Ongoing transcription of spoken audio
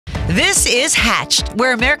This is Hatched,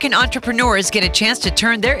 where American entrepreneurs get a chance to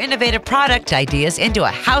turn their innovative product ideas into a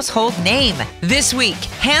household name. This week,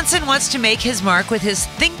 Hanson wants to make his mark with his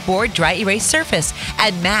ThinkBoard dry erase surface,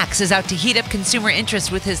 and Max is out to heat up consumer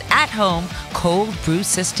interest with his at-home cold brew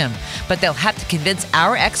system. But they'll have to convince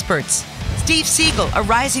our experts. Steve Seigel, a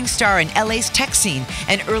rising star in LA's tech scene,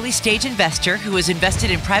 an early-stage investor who has invested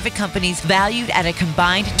in private companies valued at a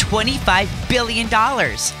combined $25 billion.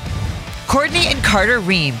 Courtney and Carter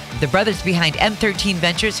Ream, the brothers behind M13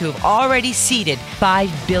 Ventures, who have already seeded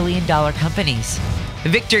 $5 billion companies.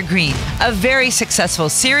 Victor Green, a very successful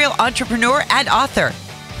serial entrepreneur and author.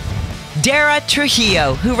 Dara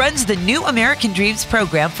Trujillo, who runs the New American Dreams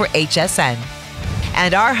program for HSN.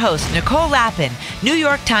 And our host, Nicole Lappin, New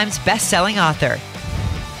York Times best-selling author.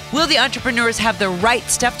 Will the entrepreneurs have the right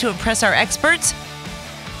stuff to impress our experts?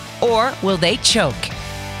 Or will they choke?